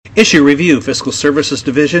Issue Review, Fiscal Services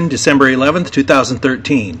Division, December 11,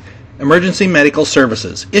 2013. Emergency Medical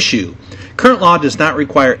Services. Issue. Current law does not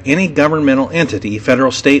require any governmental entity,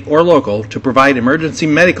 federal, state, or local, to provide emergency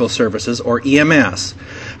medical services, or EMS.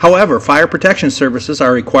 However, fire protection services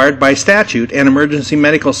are required by statute, and emergency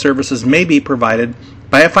medical services may be provided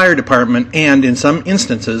by a fire department, and in some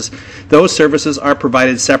instances, those services are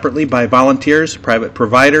provided separately by volunteers, private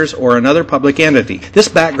providers, or another public entity. This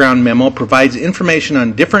background memo provides information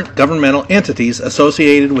on different governmental entities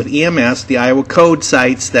associated with EMS, the Iowa Code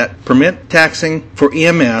cites that permit taxing for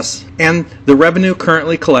EMS, and the revenue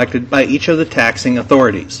currently collected by each of the taxing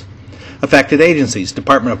authorities. Affected agencies: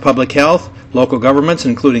 Department of Public Health, local governments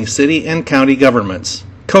including city and county governments.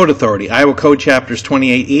 Code Authority: Iowa Code Chapters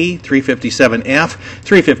 28E, 357F,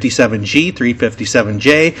 357G,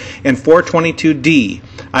 357J, and 422D.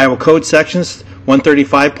 Iowa Code Sections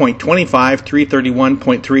 135.25,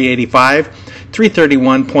 331.385,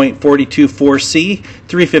 331.424C,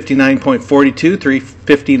 359.42,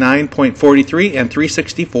 359.43, and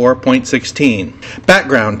 364.16.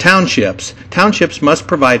 Background: Townships. Townships must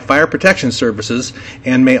provide fire protection services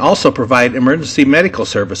and may also provide emergency medical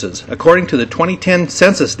services. According to the 2010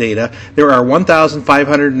 census data, there are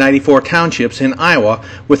 1,594 townships in Iowa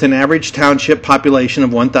with an average township population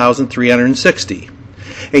of 1,360.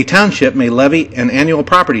 A township may levy an annual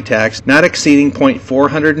property tax not exceeding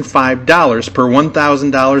 $405 per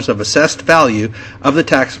 $1,000 of assessed value of the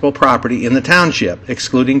taxable property in the township,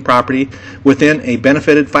 excluding property within a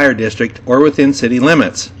benefited fire district or within city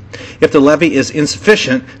limits. If the levy is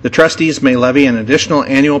insufficient, the trustees may levy an additional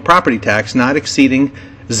annual property tax not exceeding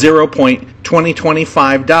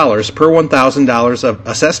 $0.2025 per $1,000 of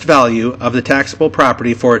assessed value of the taxable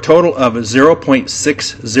property for a total of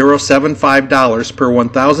 $0.6075 per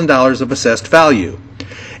 $1,000 of assessed value.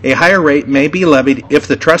 A higher rate may be levied if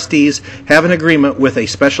the trustees have an agreement with a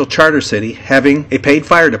special charter city having a paid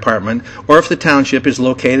fire department, or if the township is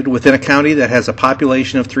located within a county that has a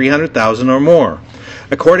population of 300,000 or more.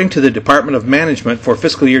 According to the Department of Management for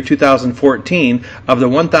fiscal year 2014, of the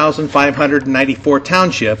 1,594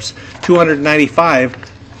 townships, 295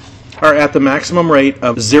 are at the maximum rate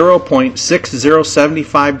of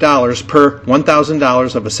 $0.6075 per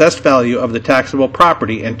 $1,000 of assessed value of the taxable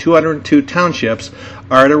property, and 202 townships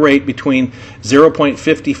are at a rate between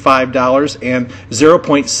 $0.55 and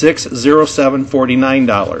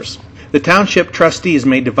 $0.60749. The township trustees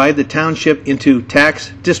may divide the township into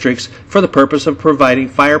tax districts for the purpose of providing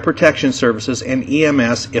fire protection services and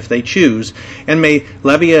EMS if they choose, and may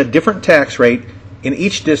levy a different tax rate in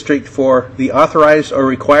each district for the authorized or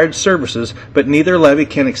required services, but neither levy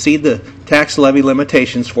can exceed the tax levy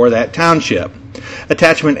limitations for that township.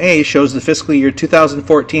 Attachment A shows the fiscal year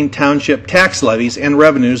 2014 township tax levies and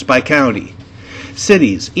revenues by county.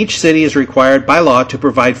 Cities. Each city is required by law to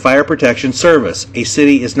provide fire protection service. A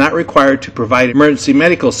city is not required to provide emergency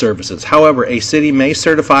medical services. However, a city may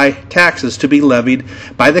certify taxes to be levied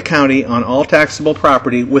by the county on all taxable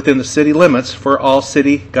property within the city limits for all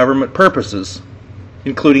city government purposes,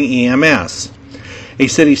 including EMS. A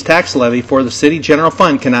city's tax levy for the city general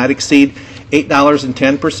fund cannot exceed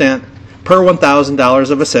 $8.10 per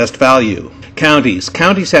 $1,000 of assessed value. Counties.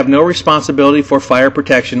 Counties have no responsibility for fire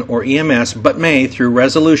protection or EMS, but may, through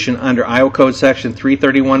resolution under Iowa Code Section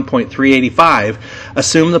 331.385,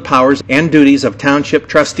 assume the powers and duties of township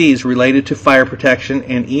trustees related to fire protection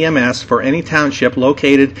and EMS for any township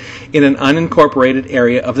located in an unincorporated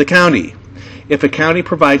area of the county. If a county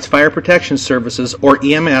provides fire protection services or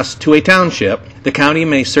EMS to a township, the county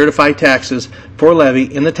may certify taxes for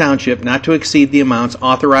levy in the township not to exceed the amounts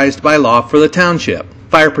authorized by law for the township.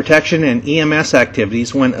 Fire protection and EMS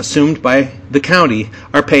activities, when assumed by the county,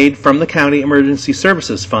 are paid from the County Emergency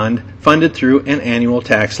Services Fund, funded through an annual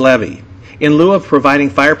tax levy. In lieu of providing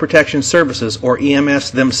fire protection services or EMS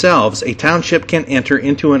themselves, a township can enter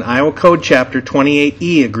into an Iowa Code Chapter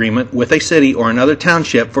 28E agreement with a city or another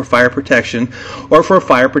township for fire protection or for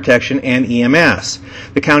fire protection and EMS.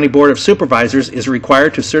 The County Board of Supervisors is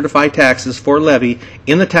required to certify taxes for levy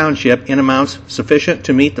in the township in amounts sufficient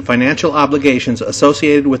to meet the financial obligations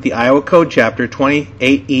associated with the Iowa Code Chapter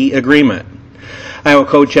 28E agreement. Iowa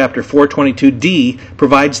Code Chapter 422D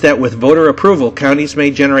provides that with voter approval, counties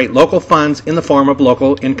may generate local funds in the form of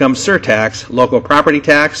local income surtax, local property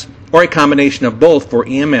tax, or a combination of both for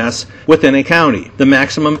EMS within a county. The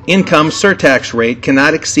maximum income surtax rate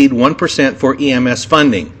cannot exceed 1% for EMS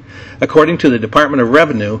funding. According to the Department of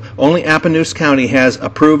Revenue, only Appanoose County has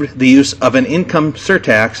approved the use of an income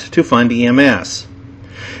surtax to fund EMS.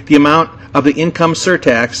 The amount of the income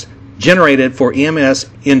surtax generated for EMS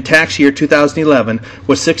in tax year 2011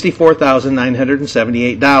 was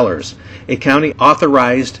 $64,978. A county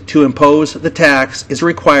authorized to impose the tax is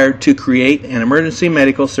required to create an emergency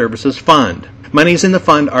medical services fund. Monies in the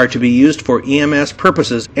fund are to be used for EMS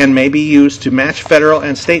purposes and may be used to match federal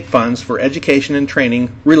and state funds for education and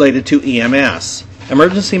training related to EMS.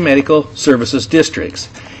 Emergency Medical Services Districts.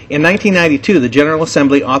 In 1992, the General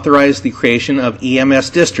Assembly authorized the creation of EMS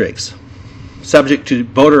districts. Subject to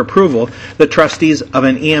voter approval, the trustees of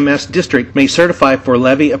an EMS district may certify for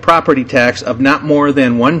levy a property tax of not more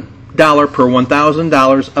than $1 per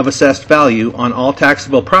 $1,000 of assessed value on all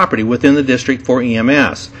taxable property within the district for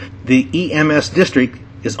EMS. The EMS district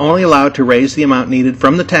is only allowed to raise the amount needed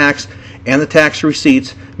from the tax, and the tax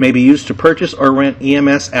receipts may be used to purchase or rent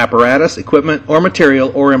EMS apparatus, equipment, or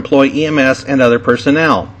material, or employ EMS and other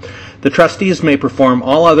personnel. The trustees may perform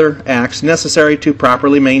all other acts necessary to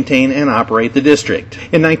properly maintain and operate the district.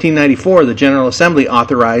 In 1994, the General Assembly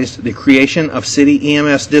authorized the creation of city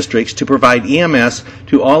EMS districts to provide EMS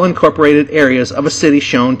to all incorporated areas of a city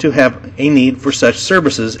shown to have a need for such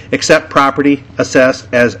services, except property assessed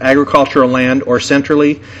as agricultural land or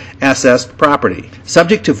centrally assessed property.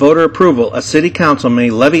 Subject to voter approval, a city council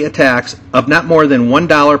may levy a tax of not more than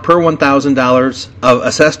 $1 per $1,000 of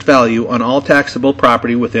assessed value on all taxable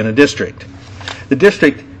property within a district. The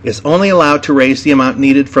district is only allowed to raise the amount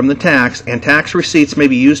needed from the tax, and tax receipts may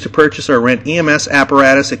be used to purchase or rent EMS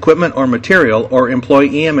apparatus, equipment, or material, or employ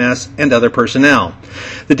EMS and other personnel.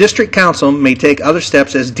 The district council may take other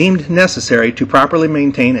steps as deemed necessary to properly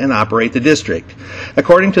maintain and operate the district.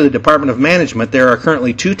 According to the Department of Management, there are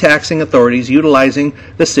currently 2 taxing authorities utilizing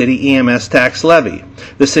the city EMS tax levy.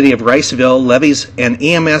 The city of Riceville levies an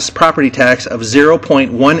EMS property tax of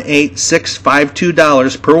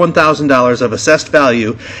 $0.18652 per $1,000 of assessed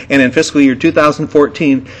value, and in fiscal year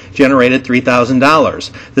 2014 generated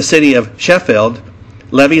 $3,000. The city of Sheffield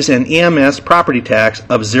levies an EMS property tax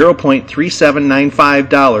of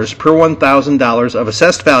 $0.3795 per $1,000 of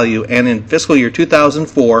assessed value, and in fiscal year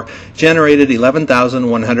 2004 generated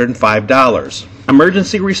 $11,105.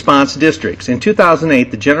 Emergency Response Districts. In 2008,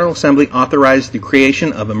 the General Assembly authorized the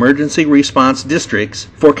creation of emergency response districts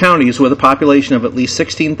for counties with a population of at least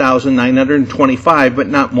 16,925, but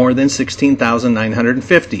not more than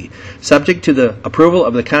 16,950. Subject to the approval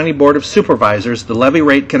of the County Board of Supervisors, the levy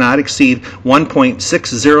rate cannot exceed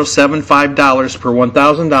 $1.6075 per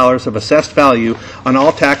 $1,000 of assessed value on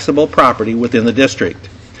all taxable property within the district.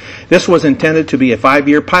 This was intended to be a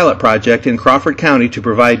 5-year pilot project in Crawford County to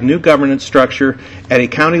provide new governance structure at a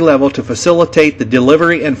county level to facilitate the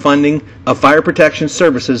delivery and funding of fire protection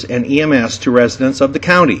services and EMS to residents of the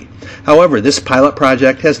county. However, this pilot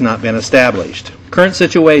project has not been established. Current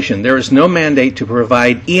situation: there is no mandate to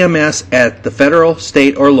provide EMS at the federal,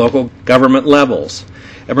 state, or local government levels.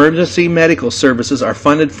 Emergency medical services are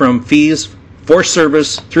funded from fees for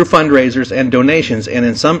service through fundraisers and donations, and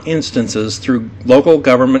in some instances through local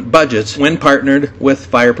government budgets when partnered with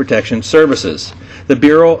fire protection services. The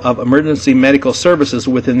Bureau of Emergency Medical Services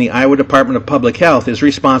within the Iowa Department of Public Health is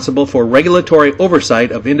responsible for regulatory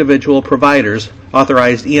oversight of individual providers,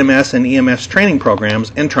 authorized EMS and EMS training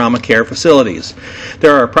programs, and trauma care facilities.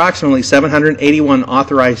 There are approximately 781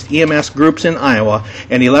 authorized EMS groups in Iowa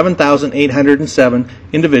and 11,807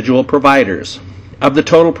 individual providers. Of the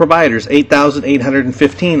total providers,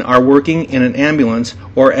 8,815 are working in an ambulance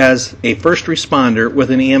or as a first responder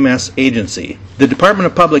with an EMS agency. The Department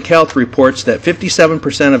of Public Health reports that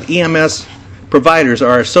 57% of EMS providers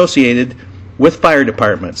are associated with fire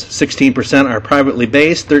departments. 16% are privately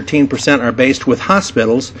based, 13% are based with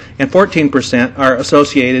hospitals, and 14% are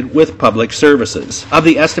associated with public services. Of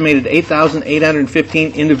the estimated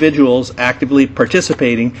 8,815 individuals actively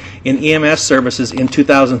participating in EMS services in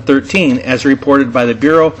 2013, as reported by the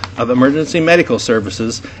Bureau of Emergency Medical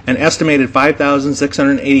Services, an estimated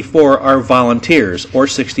 5,684 are volunteers, or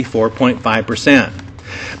 64.5%.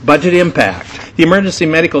 Budget impact. The Emergency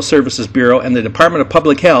Medical Services Bureau and the Department of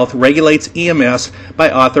Public Health regulates EMS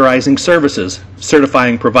by authorizing services,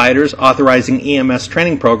 certifying providers, authorizing EMS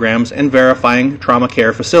training programs, and verifying trauma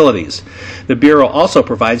care facilities. The Bureau also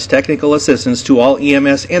provides technical assistance to all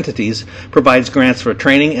EMS entities, provides grants for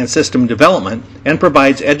training and system development, and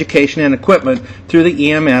provides education and equipment through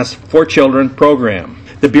the EMS for Children program.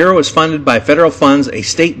 The Bureau is funded by federal funds, a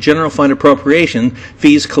state general fund appropriation,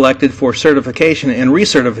 fees collected for certification and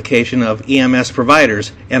recertification of EMS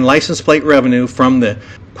providers, and license plate revenue from the,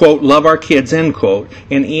 quote, Love Our Kids, end quote,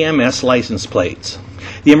 and EMS license plates.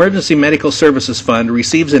 The Emergency Medical Services Fund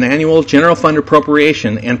receives an annual general fund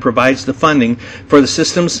appropriation and provides the funding for the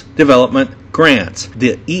system's development grants.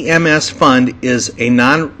 The EMS fund is a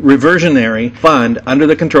non-reversionary fund under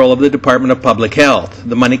the control of the Department of Public Health.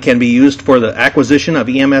 The money can be used for the acquisition of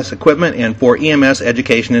EMS equipment and for EMS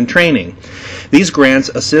education and training. These grants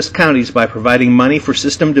assist counties by providing money for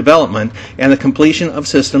system development and the completion of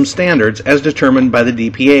system standards as determined by the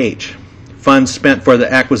DPH. Funds spent for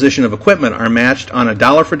the acquisition of equipment are matched on a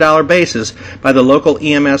dollar-for-dollar basis by the local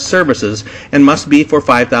EMS services and must be for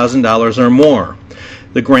 $5,000 or more.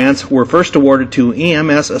 The grants were first awarded to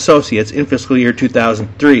EMS Associates in fiscal year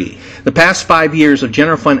 2003. The past 5 years of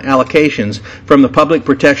general fund allocations from the Public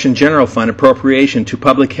Protection General Fund appropriation to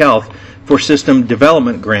public health for system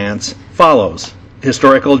development grants follows.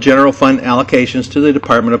 Historical General Fund allocations to the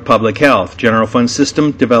Department of Public Health. General Fund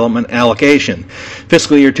System Development Allocation.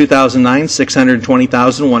 Fiscal year 2009,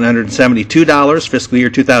 $620,172. Fiscal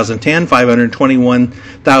year 2010,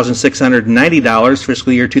 $521,690.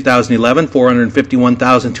 Fiscal year 2011,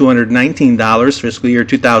 $451,219. Fiscal year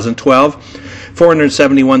 2012,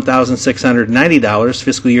 $471,690.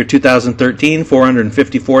 Fiscal year 2013,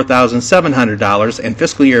 $454,700. And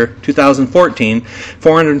fiscal year 2014,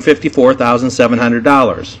 $454,700.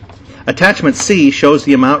 Attachment C shows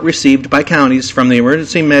the amount received by counties from the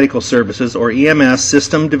Emergency Medical Services or EMS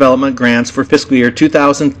System Development Grants for fiscal year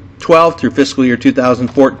 2012 through fiscal year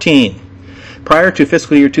 2014. Prior to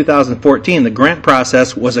fiscal year 2014, the grant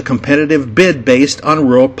process was a competitive bid based on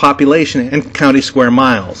rural population and county square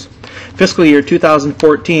miles. Fiscal year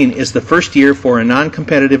 2014 is the first year for a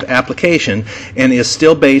non-competitive application and is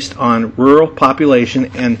still based on rural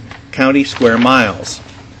population and county square miles.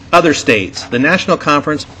 Other states. The National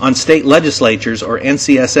Conference on State Legislatures, or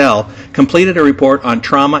NCSL, completed a report on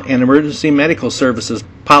trauma and emergency medical services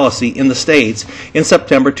policy in the states in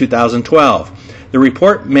September 2012. The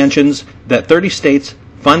report mentions that 30 states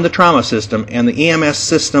fund the trauma system and the EMS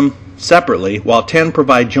system separately, while 10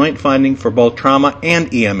 provide joint funding for both trauma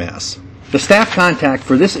and EMS. The staff contact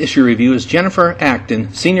for this issue review is Jennifer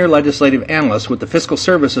Acton, Senior Legislative Analyst with the Fiscal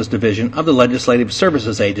Services Division of the Legislative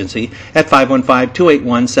Services Agency at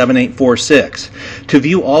 515-281-7846. To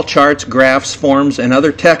view all charts, graphs, forms, and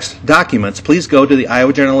other text documents, please go to the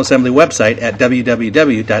Iowa General Assembly website at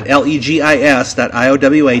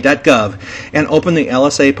www.legis.iowa.gov and open the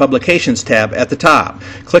LSA Publications tab at the top.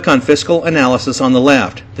 Click on Fiscal Analysis on the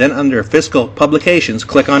left. Then under Fiscal Publications,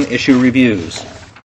 click on Issue Reviews.